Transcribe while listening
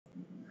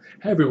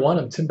Hey everyone,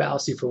 I'm Tim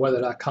Ballasty for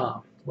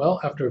weather.com. Well,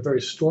 after a very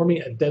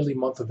stormy and deadly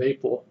month of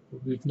April,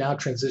 we've now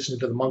transitioned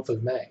into the month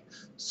of May.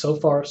 So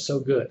far, so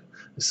good.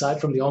 Aside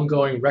from the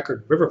ongoing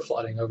record river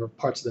flooding over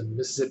parts of the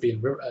Mississippi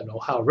and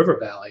Ohio River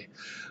Valley,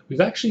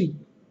 we've actually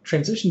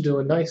transitioned to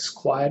a nice,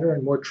 quieter,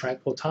 and more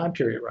tranquil time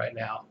period right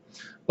now.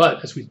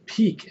 But as we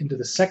peak into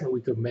the second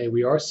week of May,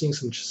 we are seeing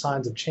some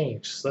signs of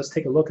change. So let's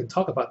take a look and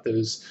talk about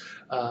those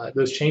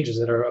changes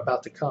that are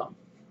about to come.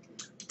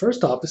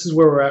 First off, this is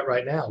where we're at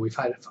right now. We've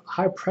had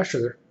high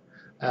pressure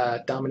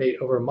dominate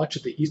over much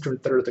of the eastern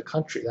third of the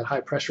country. That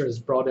high pressure has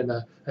brought in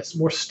a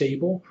more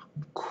stable,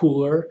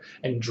 cooler,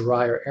 and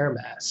drier air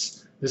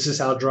mass. This is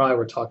how dry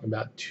we're talking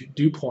about,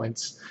 dew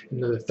points in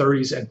the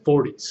 30s and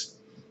 40s.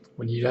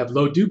 When you have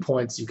low dew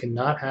points, you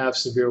cannot have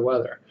severe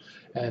weather.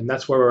 And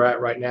that's where we're at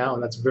right now,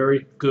 and that's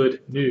very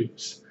good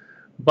news.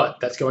 But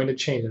that's going to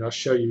change, and I'll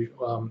show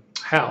you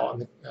how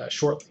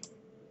shortly.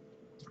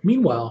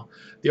 Meanwhile,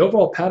 the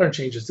overall pattern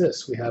change is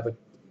this. We have a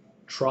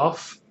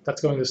trough that's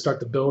going to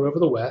start to build over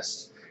the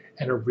west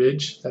and a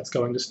ridge that's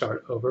going to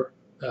start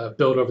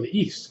build over the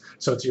east.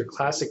 So it's your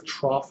classic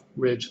trough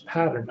ridge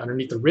pattern.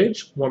 Underneath the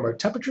ridge, warmer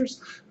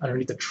temperatures.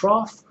 Underneath the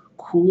trough,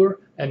 cooler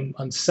and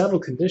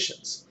unsettled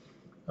conditions.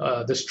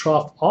 This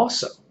trough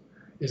also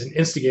is an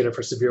instigator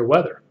for severe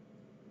weather.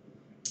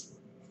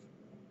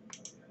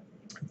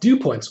 Dew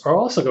points are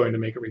also going to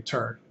make a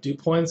return. Dew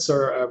points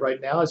are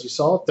right now, as you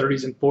saw,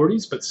 30s and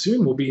 40s, but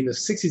soon will be in the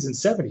 60s and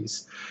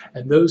 70s.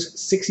 And those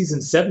 60s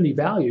and 70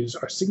 values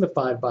are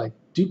signified by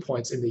dew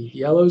points in the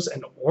yellows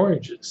and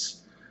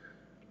oranges.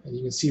 And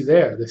you can see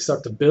there, they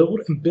start to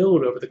build and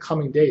build over the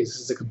coming days.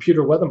 This is a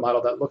computer weather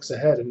model that looks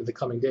ahead into the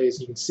coming days.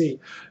 And you can see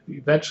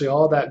eventually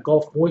all that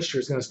Gulf moisture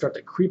is going to start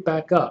to creep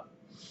back up.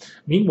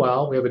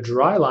 Meanwhile, we have a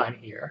dry line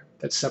here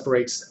that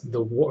separates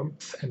the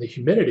warmth and the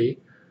humidity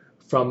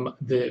from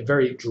the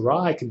very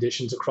dry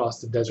conditions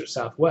across the desert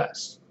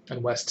Southwest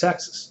and West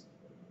Texas.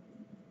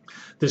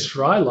 This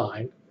dry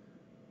line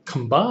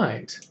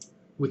combined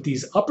with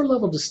these upper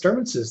level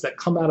disturbances that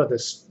come out of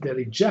this, that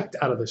eject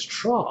out of this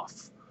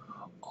trough,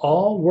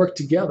 all work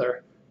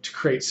together to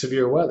create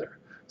severe weather.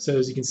 So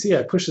as you can see,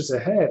 I push this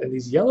ahead, and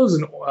these yellows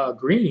and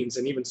greens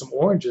and even some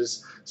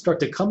oranges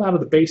start to come out of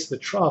the base of the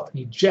trough and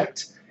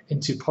eject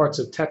into parts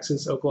of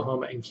Texas,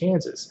 Oklahoma, and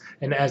Kansas.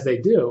 And as they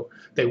do,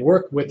 they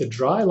work with the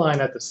dry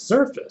line at the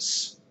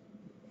surface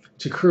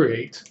to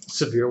create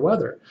severe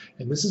weather.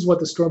 And this is what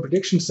the Storm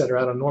Prediction Center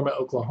out of Norman,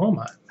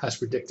 Oklahoma has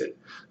predicted.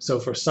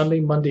 So for Sunday,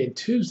 Monday, and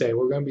Tuesday,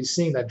 we're going to be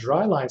seeing that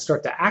dry line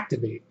start to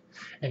activate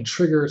and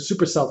trigger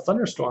supercell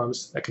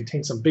thunderstorms that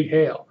contain some big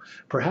hail,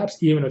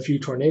 perhaps even a few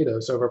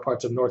tornadoes over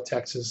parts of North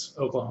Texas,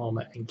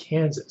 Oklahoma, and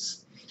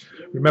Kansas.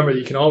 Remember,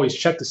 you can always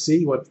check to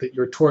see what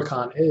your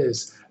Tourcon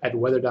is at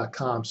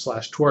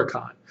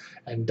weather.com/Tourcon,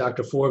 and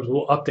Dr. Forbes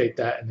will update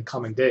that in the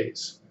coming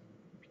days.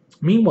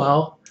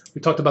 Meanwhile,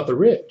 we talked about the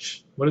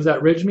ridge. What does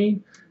that ridge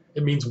mean?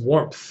 It means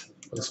warmth,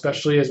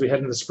 especially as we head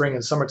into the spring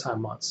and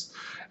summertime months.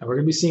 And we're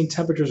going to be seeing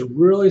temperatures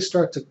really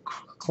start to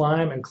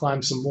climb and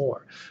climb some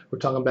more. We're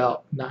talking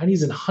about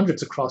 90s and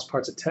 100s across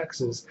parts of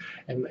Texas,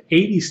 and the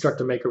 80s start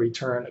to make a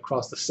return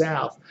across the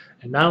south.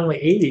 And not only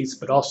 80s,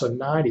 but also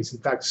 90s. In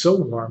fact, so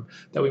warm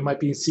that we might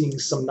be seeing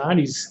some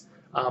 90s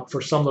for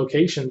some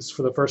locations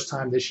for the first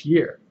time this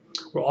year.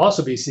 We'll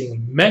also be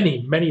seeing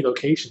many, many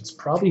locations,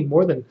 probably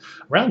more than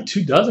around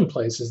 24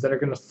 places that are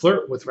going to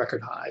flirt with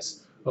record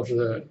highs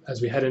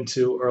as we head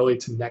into early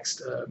to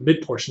next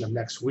mid portion of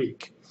next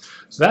week.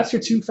 So that's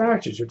your two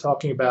factors. You're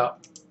talking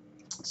about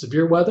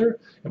severe weather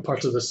in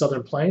parts of the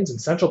southern plains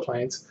and central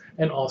plains,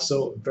 and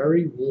also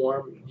very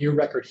warm, near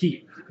record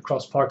heat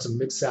across parts of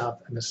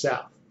Mid-South and the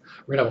South.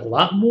 We're going to have a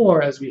lot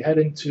more as we head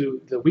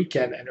into the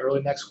weekend and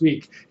early next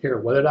week here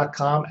at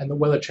weather.com and the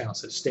Weather Channel,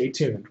 so stay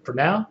tuned. For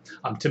now,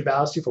 I'm Tim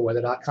Ballasty for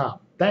weather.com.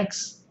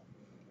 Thanks.